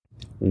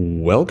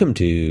Welcome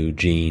to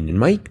Gene and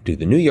Mike do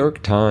the New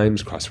York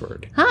Times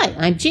crossword. Hi,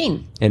 I'm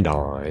Gene. And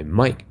I'm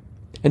Mike.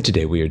 And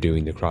today we are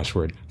doing the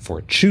crossword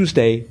for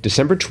Tuesday,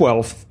 December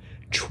 12th,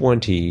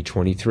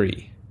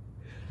 2023.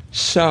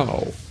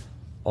 So,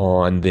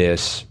 on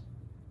this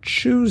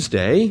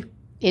Tuesday...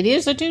 It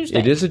is a Tuesday.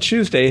 It is a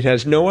Tuesday. It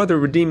has no other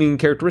redeeming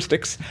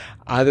characteristics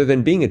other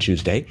than being a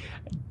Tuesday,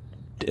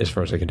 as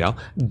far as I can tell.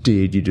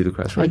 Did you do the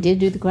crossword? I did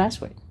do the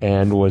crossword.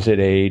 And was it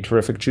a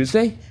terrific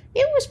Tuesday?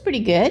 It was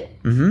pretty good.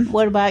 Mm-hmm.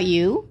 What about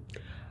you?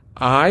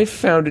 I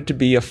found it to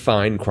be a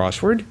fine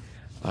crossword.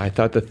 I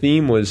thought the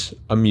theme was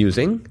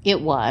amusing. It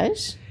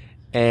was.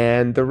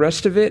 And the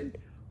rest of it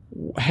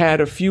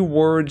had a few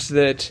words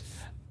that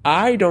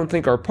I don't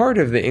think are part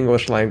of the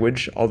English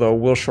language, although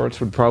Will Shortz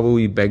would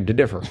probably beg to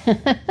differ.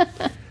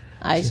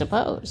 I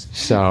suppose.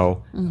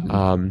 So,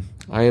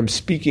 I am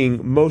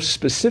speaking most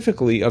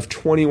specifically of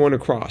 21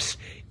 across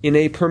in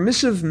a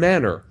permissive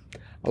manner.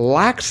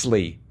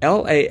 LAXLY,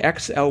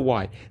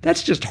 L-A-X-L-Y.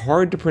 That's just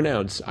hard to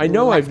pronounce. I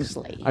know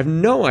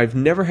I've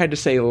never had to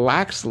say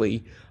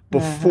LAXLY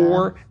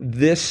before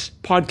this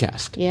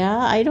podcast. Yeah,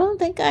 I don't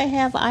think I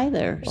have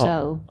either.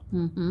 So,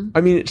 I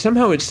mean,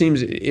 somehow it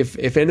seems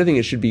if anything,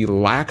 it should be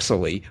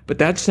LAXLY, but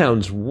that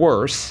sounds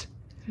worse.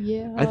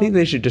 Yeah, I think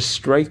they should just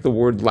strike the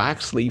word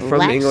LAXLY from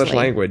the English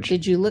language.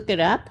 Did you look it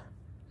up?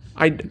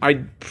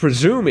 I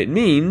presume it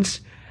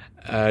means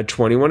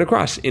 21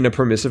 across in a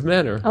permissive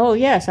manner. Oh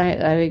yes,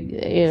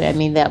 I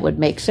mean that would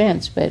make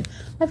sense, but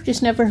I've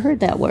just never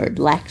heard that word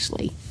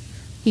LAXLY.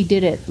 He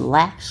did it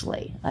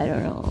LAXLY. I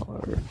don't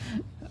know.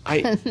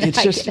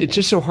 It's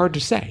just so hard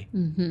to say.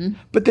 Mm-hmm.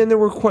 But then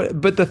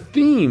but the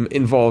theme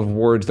involved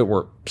words that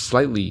were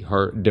slightly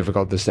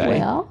difficult to say.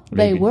 Well,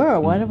 maybe. They were.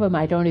 One of them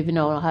I don't even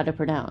know how to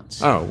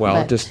pronounce. Oh,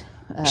 well, just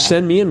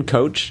send me in,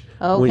 Coach.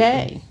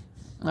 Okay.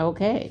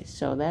 Okay,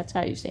 so that's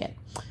how you say it.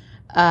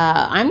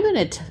 I'm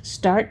going to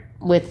start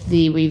with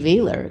the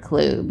revealer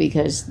clue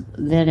because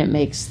then it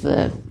makes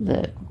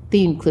the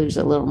theme clues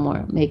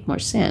make more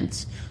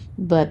sense.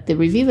 But the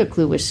revealer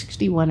clue was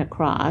 61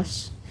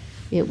 across.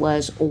 It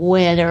was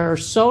whether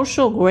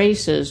social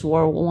graces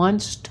were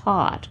once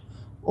taught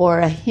or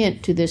a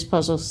hint to this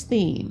puzzle's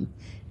theme.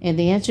 And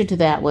the answer to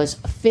that was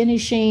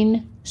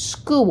finishing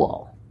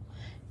school.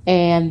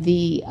 And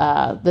the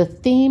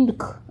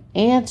themed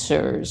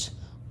answers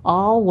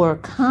all were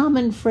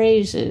common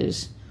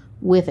phrases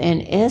with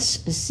an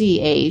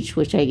SCH,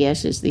 which I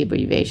guess is the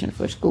abbreviation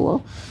for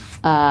school,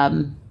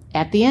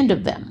 at the end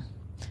of them.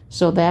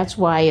 So that's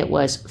why it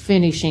was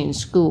finishing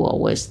school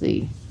was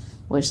the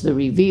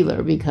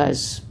revealer,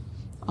 because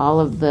all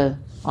of the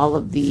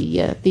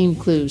theme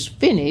clues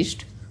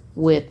finished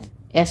with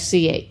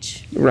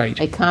SCH. Right.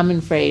 A common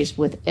phrase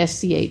with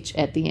SCH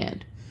at the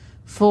end.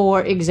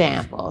 For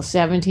example,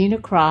 17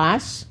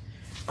 across,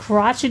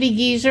 crotchety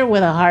geezer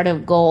with a heart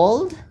of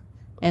gold,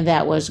 and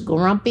that was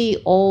grumpy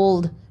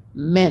old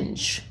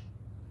mensch.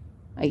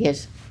 I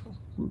guess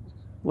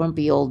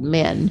grumpy old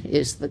men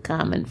is the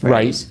common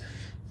phrase.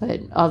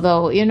 Right. But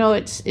although,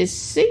 it's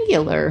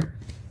singular,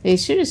 they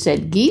should have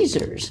said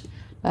geezers.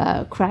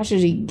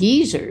 Crotchety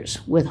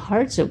geezers with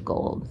hearts of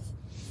gold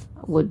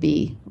would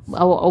be,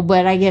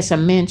 but I guess a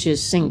mensch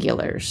is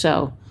singular,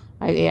 so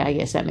I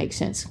guess that makes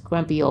sense.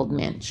 Grumpy old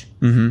mensch.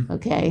 Mm-hmm.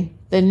 Okay.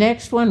 The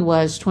next one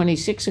was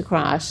 26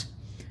 across.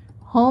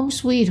 Home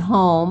sweet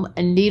home,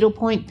 a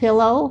needlepoint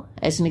pillow,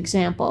 as an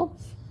example.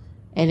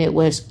 And it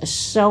was a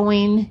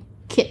sewing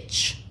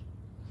kitsch.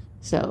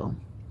 So,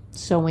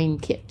 sewing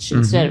kitsch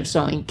instead of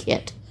sewing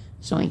kit.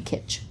 Sewing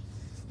kitsch.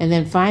 And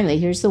then finally,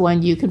 here's the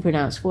one you can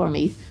pronounce for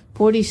me.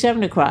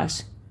 47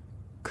 across.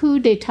 Coup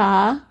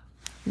d'etat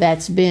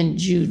that's been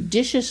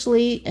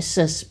judiciously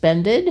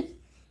suspended.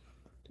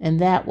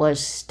 And that was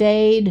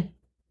stayed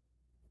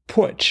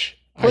putsch.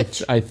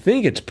 I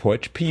think it's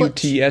putsch,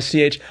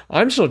 P-U-T-S-C-H.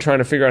 I'm still trying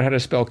to figure out how to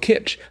spell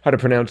kitsch, how to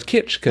pronounce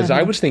kitsch, because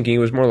I was thinking it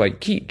was more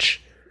like quiche.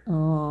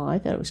 Oh, I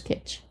thought it was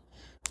kitsch.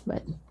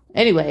 But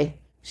anyway,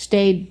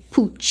 stayed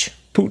pooch.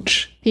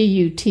 Pooch.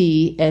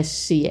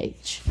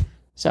 P-U-T-S-C-H.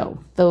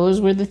 So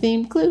those were the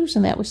theme clues,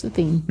 and that was the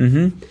theme.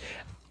 Mm-hmm.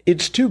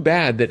 It's too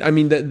bad that,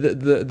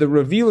 the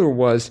revealer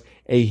was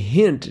a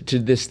hint to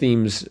this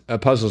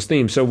puzzle's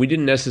theme, so we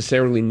didn't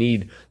necessarily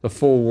need the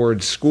full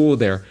word school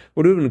there. It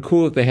would have been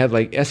cool if they had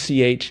like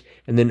SCH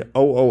and then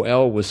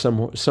OOL was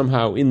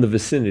somehow in the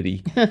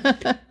vicinity.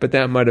 But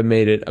that might have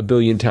made it a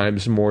billion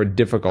times more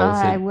difficult.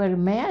 I would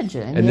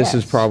imagine, And This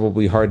is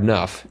probably hard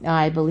enough.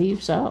 I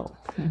believe so.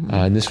 Mm-hmm.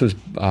 And this was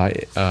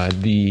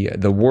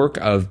the work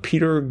of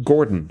Peter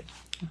Gordon.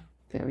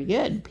 Very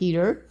good,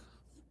 Peter.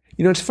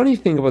 It's a funny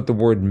thing about the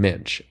word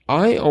mensch.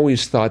 I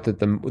always thought that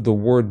the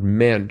word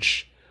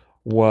mensch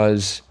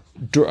was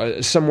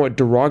somewhat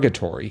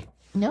derogatory.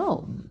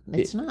 No,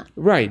 it's not.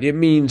 Right. It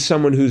means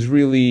someone who's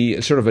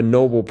really sort of a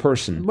noble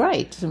person.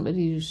 Right.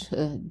 Somebody who's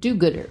a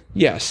do-gooder.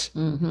 Yes.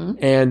 Mm-hmm.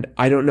 And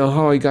I don't know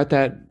how I got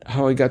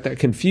that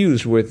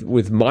confused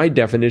with my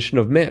definition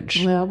of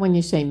mensch. Well, when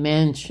you say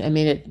mensch, I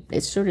mean,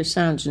 it sort of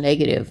sounds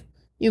negative.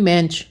 You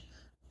mensch.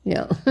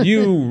 Yeah.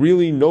 You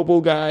really noble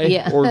guy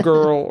Yeah. or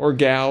girl or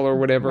gal or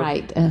whatever.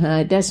 Right.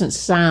 It doesn't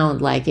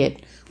sound like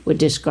it would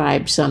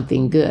describe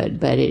something good,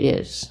 but it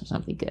is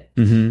something good.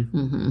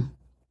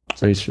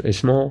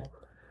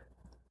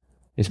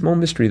 A small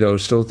mystery, though,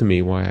 still to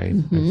me, why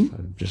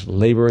I'm just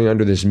laboring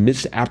under this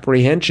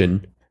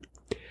misapprehension.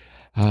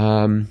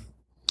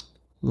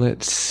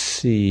 Let's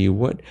see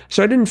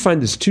so I didn't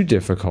find this too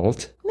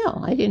difficult.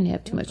 No, I didn't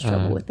have too much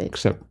trouble with it.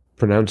 Except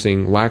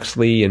pronouncing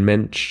LAXLY and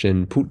Mensch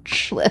and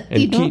Pooch Well,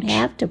 and you don't Teach.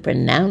 have to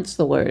pronounce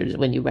the words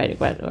when you write a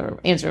question or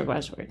answer a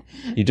crossword.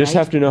 You just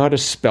have to know how to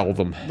spell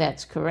them.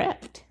 That's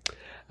correct.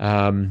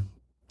 I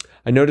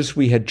noticed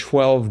we had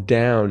 12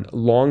 down.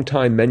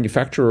 Longtime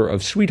manufacturer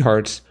of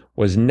sweethearts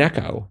was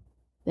Necco.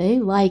 They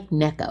like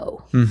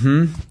Necco.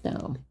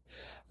 So,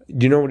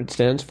 Do you know what it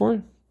stands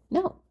for?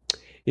 no.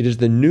 It is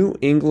the New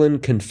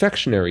England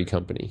Confectionery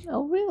Company.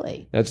 Oh,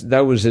 really?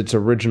 That was its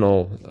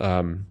original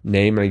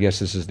name. I guess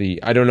this is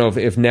I don't know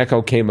if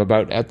Necco came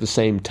about at the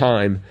same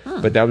time,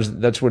 but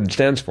that's what it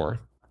stands for.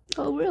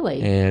 Oh,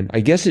 really? And I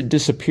guess it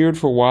disappeared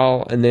for a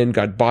while and then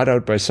got bought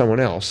out by someone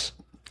else.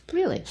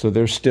 Really? So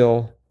they're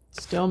still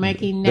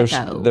making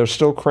Necco. They're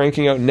still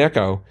cranking out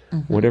Necco,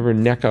 whatever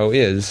Necco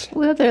is.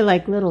 Well, they're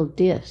like little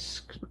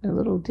discs.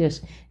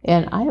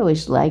 And I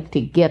always like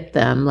to get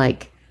them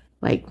like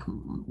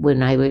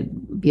when I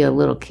would be a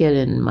little kid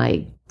and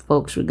my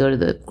folks would go to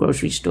the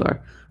grocery store,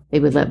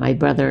 they would let my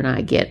brother and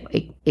I get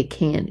a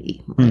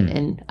candy.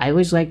 And I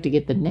always liked to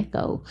get the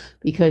Necco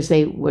because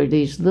they were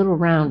these little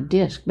round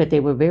discs, but they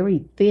were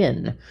very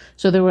thin.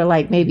 So there were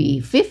like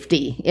maybe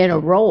 50 in a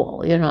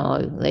roll,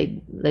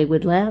 they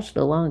would last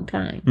a long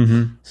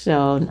time.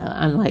 So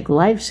unlike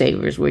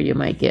Lifesavers where you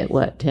might get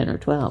 10 or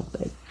 12,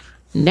 but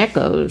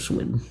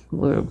Neccos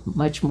were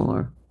much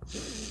more,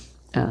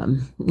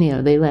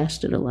 they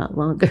lasted a lot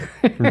longer.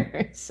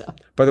 So.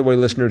 By the way,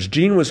 listeners,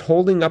 Jean was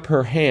holding up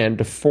her hand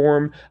to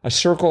form a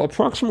circle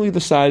approximately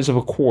the size of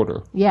a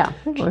quarter. Yeah,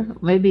 or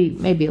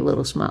maybe a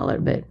little smaller,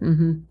 but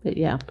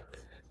yeah.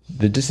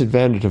 The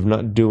disadvantage of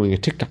not doing a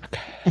TikTok.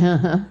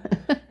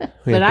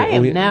 But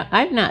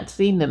I've not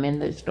seen them in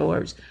the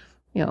stores,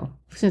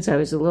 since I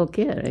was a little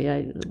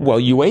kid. Well,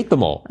 you ate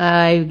them all.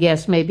 I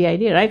guess maybe I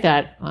did. I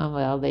thought,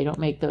 well, they don't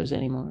make those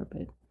anymore,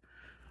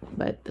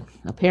 but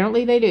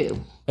apparently they do.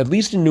 At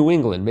least in New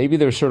England. Maybe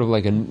there's sort of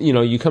like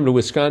you come to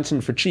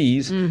Wisconsin for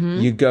cheese,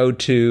 you go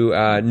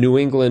to New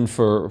England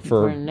for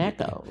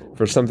Necco.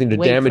 For something to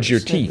damage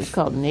your teeth. It's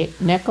called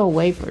Necco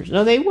wafers.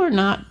 No, they were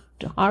not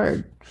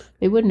hard.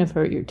 They wouldn't have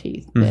hurt your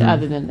teeth,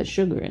 other than the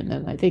sugar in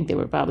them. I think they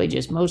were probably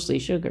just mostly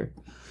sugar.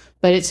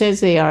 But it says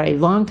they are a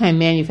longtime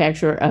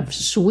manufacturer of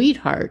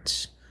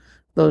sweethearts.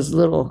 Those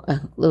little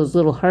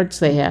hearts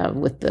they have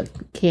with the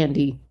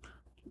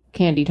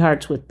candied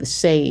hearts with the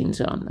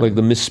sayings on them. Like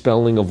the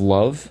misspelling of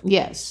love?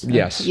 Yes.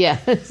 Yes.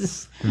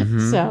 Yes.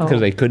 So because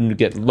they couldn't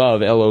get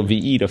love,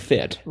 L-O-V-E, to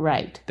fit.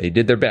 Right. They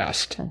did their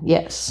best.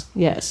 Yes.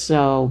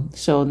 So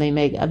they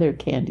make other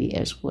candy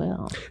as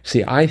well.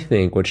 See, I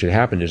think what should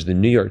happen is the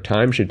New York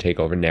Times should take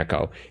over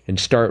Necco and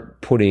start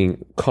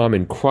putting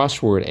common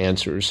crossword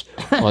answers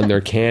on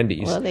their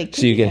candies. Well,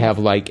 so you could have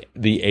like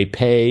the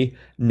Epay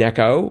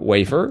Necco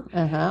wafer.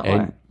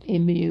 Or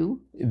Emu.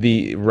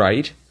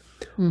 Right.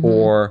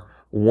 Or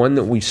one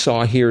that we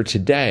saw here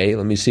today.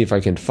 Let me see if I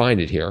can find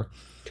it here.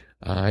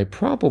 I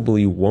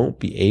probably won't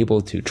be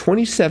able to.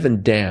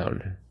 27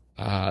 down.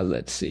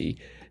 Let's see.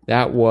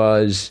 That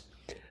was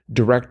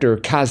Director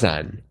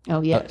Kazan.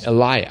 Oh, yes.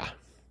 Elia.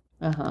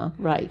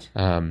 Right.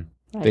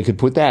 They could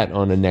put that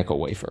on a Necco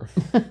wafer.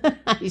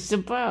 I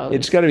suppose.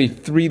 It's got to be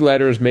 3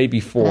 letters, maybe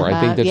 4. I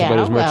think that's about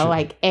as much. Well,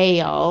 like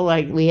ale,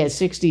 like we had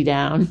 60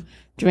 down.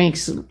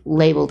 Drinks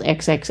labeled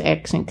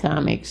XXX in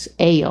comics,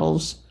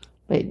 ales.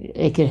 But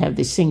they could have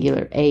the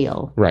singular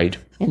ale. Right.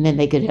 And then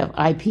they could have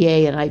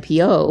IPA and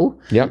IPO.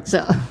 Yep.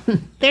 So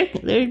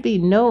there'd be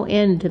no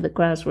end to the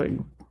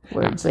crossword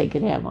words they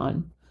could have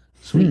on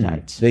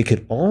sweethearts. They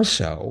could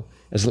also,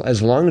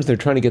 as long as they're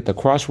trying to get the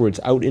crosswords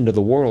out into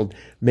the world,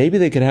 maybe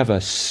they could have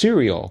a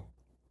cereal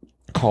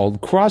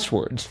called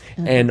Crosswords.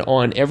 And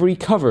on every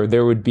cover,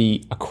 there would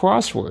be a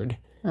crossword.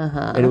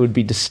 And it would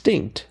be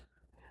distinct.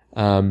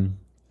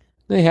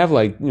 They have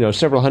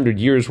several hundred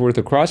years worth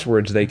of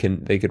crosswords they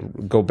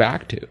could go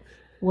back to.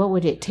 What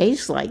would it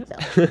taste like,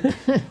 though?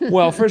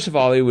 Well, first of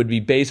all, it would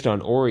be based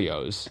on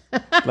Oreos,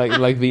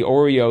 like the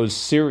Oreos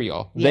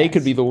cereal. Yes. They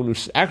could be the one who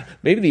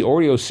maybe the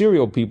Oreo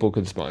cereal people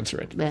could sponsor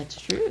it. That's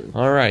true.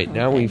 All right, okay.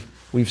 Now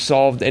we've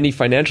solved any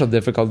financial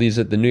difficulties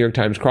that the New York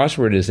Times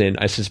crossword is in.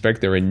 I suspect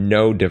they're in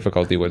no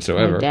difficulty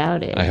whatsoever. I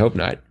doubt it. I hope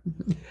not.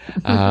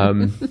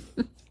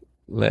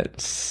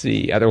 Let's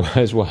see.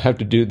 Otherwise, we'll have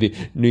to do the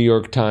New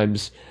York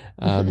Times.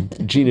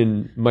 Gene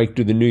and Mike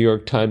do the New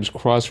York Times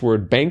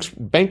crossword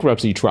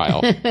bankruptcy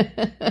trial.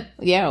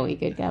 Yeah, we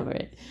could cover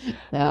it.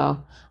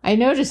 So I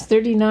noticed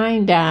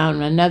 39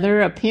 down,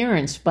 another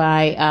appearance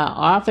by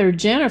author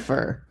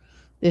Jennifer,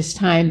 this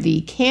time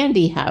the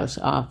Candy House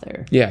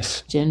author.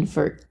 Yes.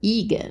 Jennifer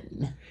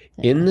Egan.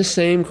 In the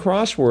same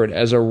crossword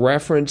as a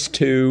reference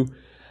to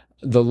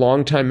the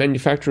longtime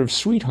manufacturer of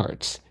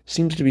sweethearts.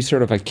 Seems to be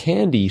sort of a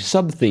candy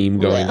sub-theme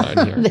going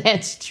on here.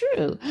 That's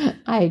true.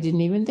 I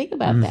didn't even think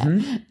about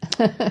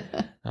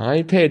that.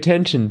 I pay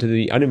attention to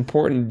the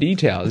unimportant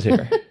details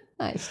here.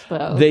 I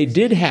suppose. They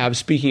did have,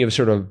 speaking of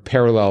sort of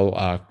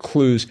parallel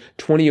clues,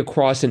 20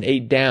 across and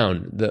 8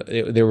 down.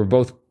 They were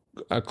both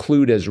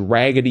clued as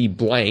Raggedy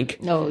Blank.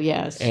 Oh,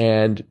 yes.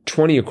 And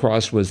 20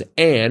 across was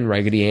Ann,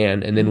 Raggedy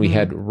Ann, and then we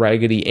had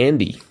Raggedy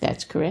Andy.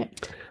 That's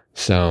correct.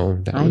 So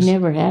I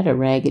never had a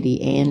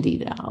Raggedy Andy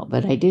doll,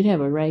 but I did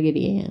have a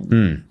Raggedy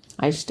Ann.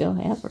 I still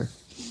have her.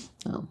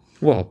 Oh.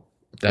 Well,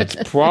 it's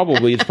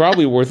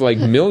probably worth like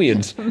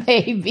millions.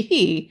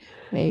 Maybe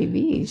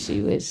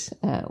she was.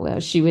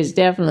 She was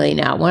definitely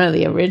not one of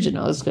the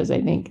originals, because I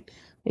think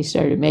they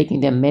started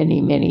making them many,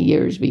 many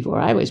years before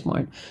I was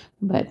born.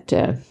 But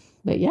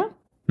yeah,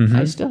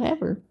 I still have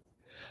her.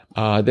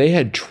 They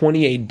had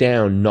 28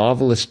 down.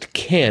 Novelist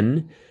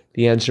Ken.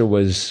 The answer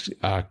was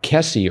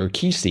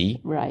Kesey,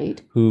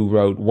 right? Who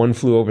wrote One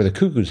Flew Over the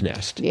Cuckoo's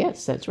Nest.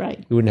 Yes, that's right.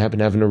 You wouldn't happen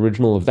to have an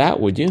original of that,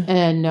 would you?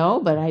 No,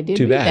 but I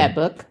did read that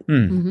book.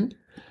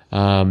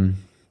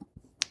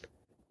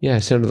 Yeah,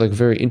 sounded like a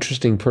very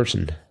interesting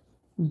person.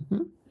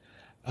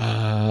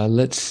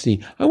 Let's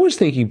see. I was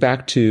thinking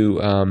back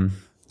to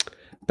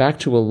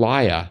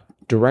Elia,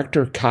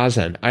 director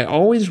Kazan. I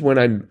always, when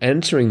I'm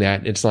answering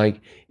that, it's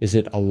like, is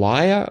it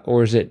Elia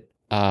or is it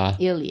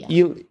Ilya?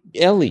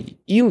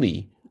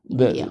 Eli.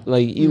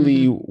 Like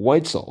Eli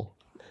Weitzel.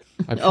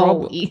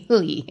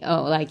 Eli.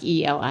 Oh, like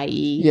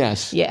E-L-I-E.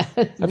 Yes. Yeah.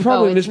 I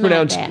probably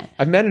mispronounced.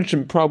 I've managed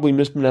to probably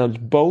mispronounce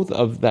both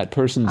of that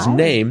person's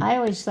name. I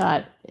always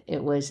thought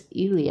it was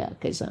Elia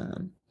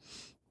Kazan.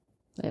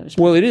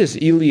 Well, it is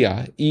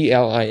Elia,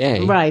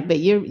 E-L-I-A. Right, but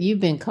you've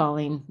been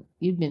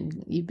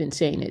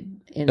saying it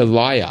in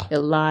Elia.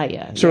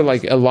 Sort of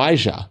like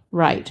Elijah.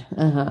 Right.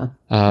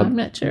 I'm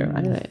not sure.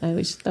 I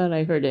always thought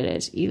I heard it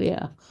as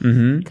Elia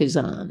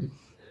Kazan.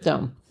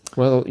 So.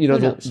 Well,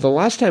 the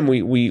last time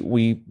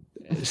we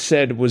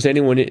said, was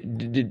anyone,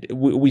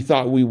 we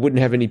thought we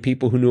wouldn't have any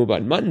people who knew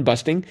about mutton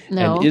busting,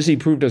 and Izzy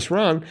proved us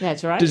wrong.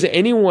 That's right. Does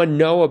anyone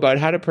know about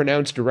how to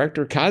pronounce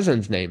director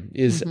Kazan's name?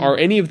 Are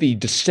any of the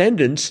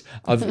descendants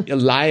of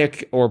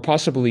Eliak or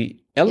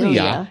possibly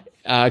Elia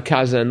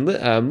Kazan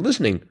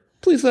listening?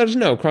 Please let us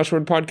know.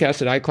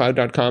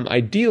 crosswordpodcast@icloud.com.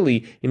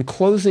 Ideally,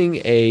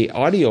 enclosing a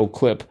audio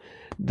clip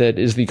that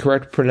is the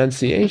correct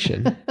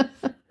pronunciation.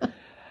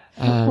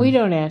 We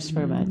don't ask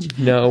for much.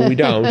 No, we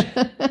don't.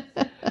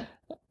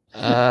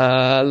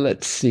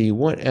 Let's see.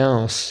 What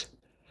else?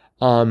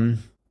 I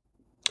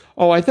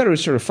thought it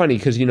was sort of funny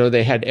because,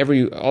 they had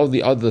all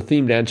the other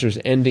themed answers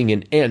ending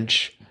in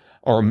ench,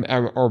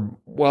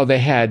 they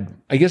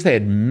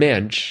had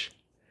mensch.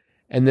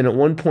 And then at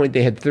one point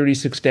they had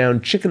 36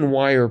 down chicken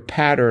wire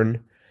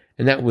pattern,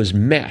 and that was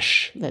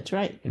mesh. That's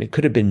right. And it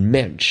could have been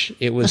mensch.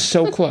 It was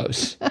so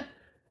close.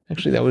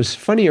 Actually, that was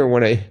funnier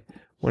when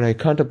I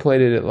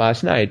contemplated it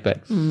last night,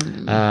 but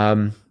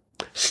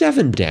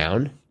 7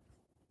 down.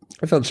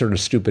 I felt sort of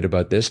stupid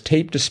about this.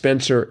 Tape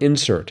dispenser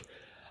insert.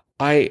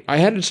 I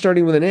had it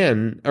starting with an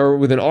N, or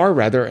with an R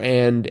rather,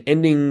 and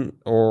ending,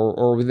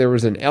 or there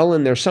was an L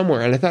in there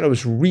somewhere, and I thought it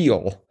was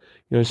reel.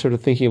 Sort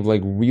of thinking of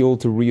like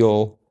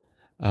reel-to-reel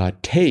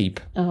tape,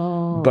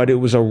 but it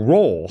was a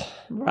roll.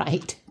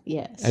 Right,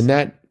 yes. And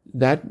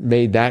that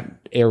made that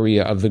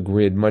area of the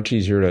grid much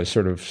easier to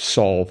sort of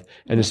solve.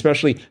 And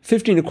especially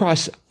 15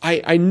 across,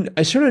 I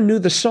sort of knew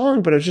the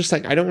song, but I was just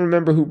like, I don't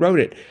remember who wrote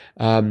it.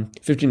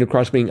 15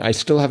 across being, I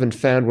still haven't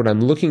found what I'm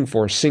looking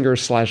for,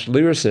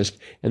 singer/lyricist.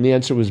 And the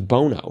answer was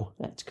Bono.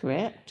 That's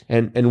correct.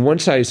 And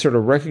once I sort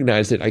of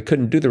recognized it, I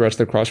couldn't do the rest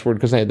of the crossword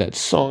because I had that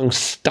song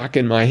stuck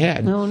in my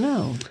head. Oh,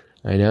 no.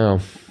 I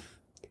know.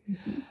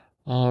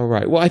 All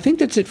right. Well, I think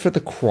that's it for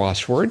the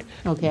crossword.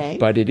 Okay.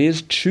 But it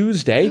is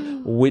Tuesday,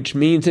 which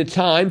means it's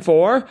time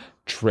for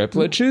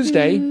Triplet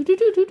Tuesday.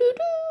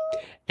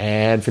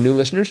 And for new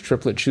listeners,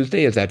 Triplet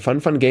Tuesday is that fun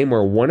game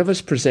where one of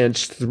us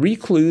presents 3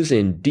 clues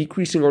in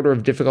decreasing order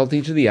of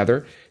difficulty to the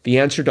other. The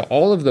answer to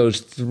all of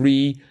those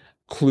 3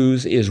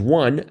 clues is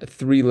one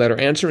 3-letter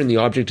answer, and the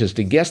object is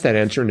to guess that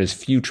answer in as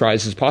few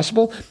tries as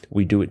possible.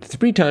 We do it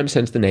 3 times,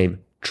 hence the name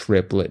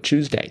Triplet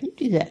Tuesday. You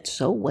do that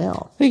so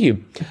well. Thank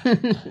you.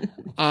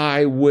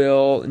 I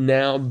will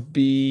now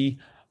be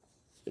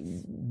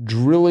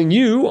drilling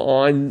you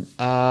on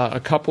a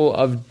couple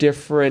of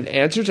different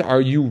answers.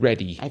 Are you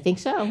ready? I think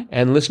so.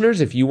 And listeners,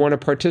 if you want to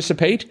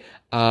participate,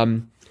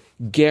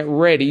 get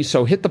ready.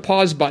 So hit the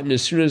pause button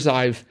as soon as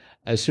I've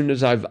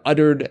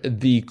uttered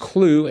the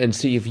clue, and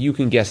see if you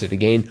can guess it.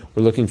 Again,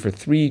 we're looking for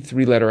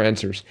 3-letter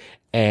answers.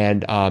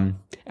 And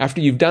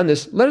after you've done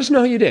this, let us know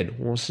how you did.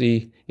 We'll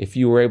see if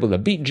you were able to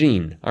beat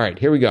Gene. All right,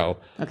 here we go.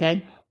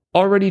 Okay.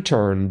 Already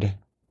turned.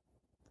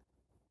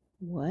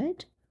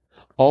 What?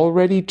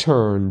 Already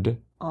turned.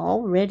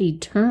 Already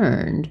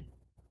turned.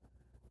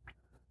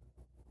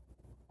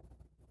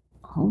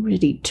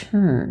 Already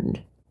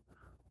turned.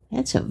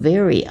 That's a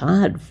very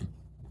odd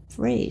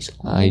phrase.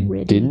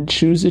 Already. I didn't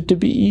choose it to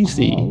be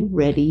easy.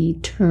 Already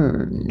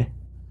turned.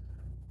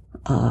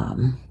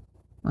 I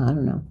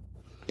don't know.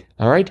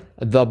 All right.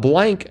 The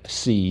blank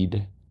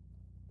seed.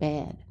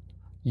 Bad.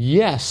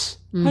 Yes.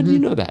 How do you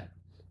know that?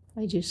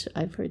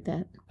 I've heard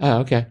that. Oh,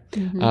 okay.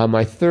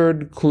 My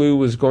third clue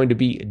was going to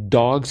be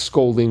dog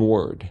scolding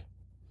word.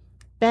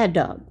 Bad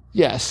dog.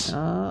 Yes.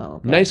 Oh,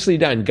 okay. Nicely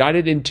done. Got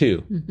it in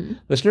 2.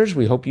 Listeners,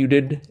 we hope you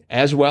did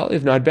as well,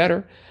 if not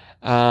better.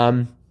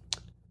 All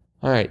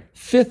right.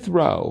 Fifth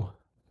row.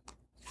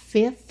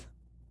 Fifth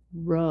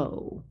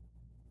row.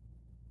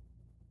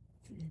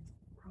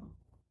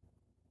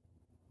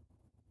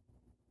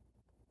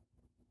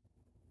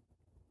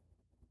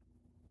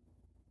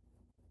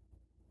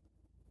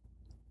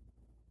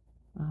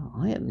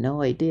 Oh, I have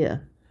no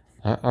idea.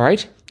 All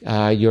right.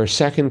 Your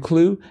second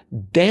clue,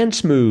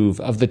 dance move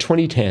of the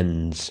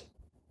 2010s.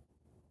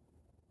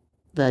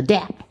 The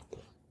dap.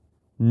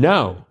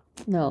 No,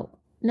 No,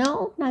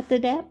 not the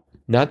dap.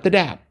 not the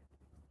dap.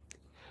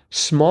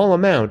 Small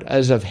amount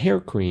as of hair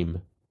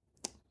cream.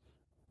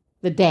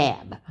 The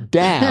dab.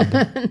 Dab.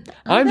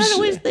 I thought it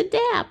was the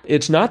dap.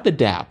 It's not the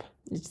dap.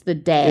 It's the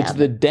dab. It's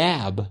the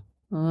dab.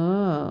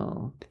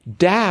 Oh.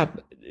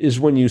 Dab is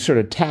when you sort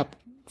of tap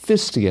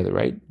fists together,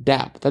 right?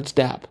 Dap. That's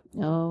dap.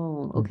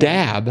 Oh, okay.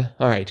 Dab.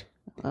 All right.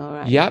 All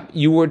right. Yep.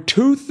 You were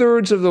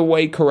 2/3 of the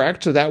way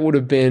correct. So that would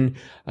have been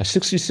a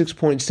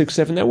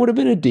 66.67. That would have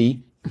been a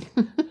D.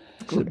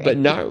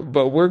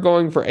 But we're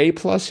going for A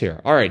plus here.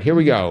 All right. Here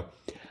we go.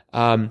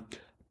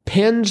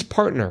 Pen's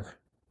partner.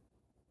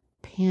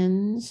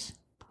 Pen's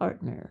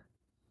partner.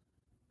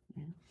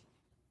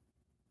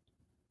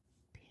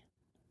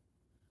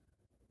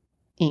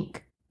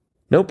 Ink.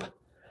 Nope.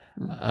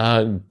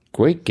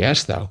 Great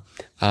guess, though.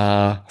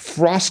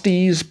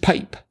 Frosty's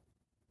pipe.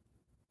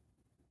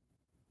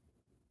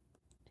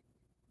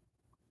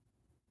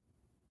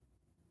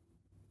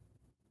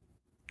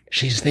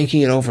 She's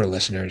thinking it over,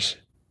 listeners.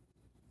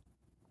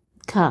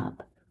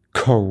 Cob.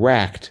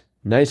 Correct.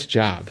 Nice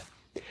job.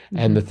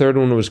 And the third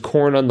one was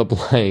corn on the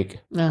blank.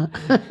 No.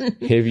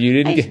 If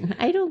you didn't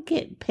I don't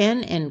get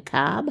pen and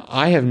cob.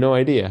 I have no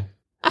idea.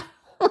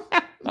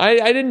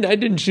 I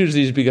didn't choose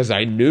these because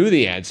I knew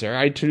the answer.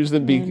 I chose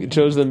them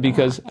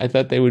because I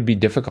thought they would be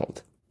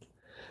difficult.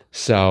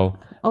 So.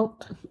 Oh,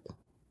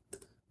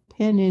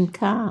 pen and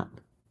cob,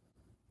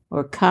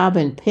 or cob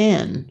and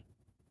pen.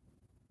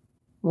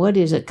 What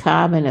is a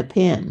cob and a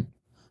pen?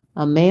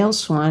 A male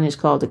swan is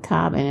called a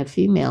cob, and a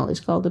female is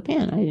called a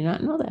pen. I did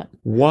not know that.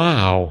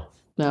 Wow.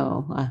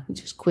 No, I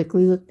just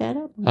quickly looked that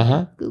up.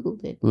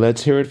 Googled it.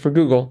 Let's hear it for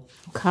Google.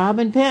 Cob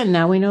and pen.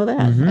 Now we know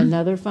that.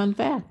 Another fun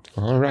fact.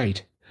 All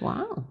right.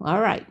 Wow.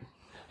 All right.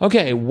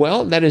 Okay,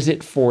 well, that is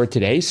it for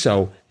today.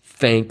 So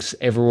thanks,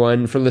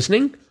 everyone, for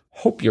listening.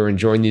 Hope you're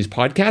enjoying these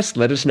podcasts.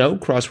 Let us know,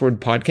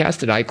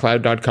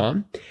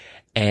 crosswordpodcast@icloud.com.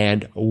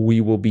 And we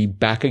will be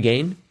back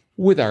again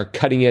with our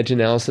cutting-edge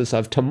analysis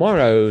of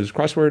tomorrow's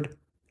crossword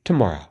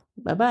tomorrow.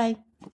 Bye-bye.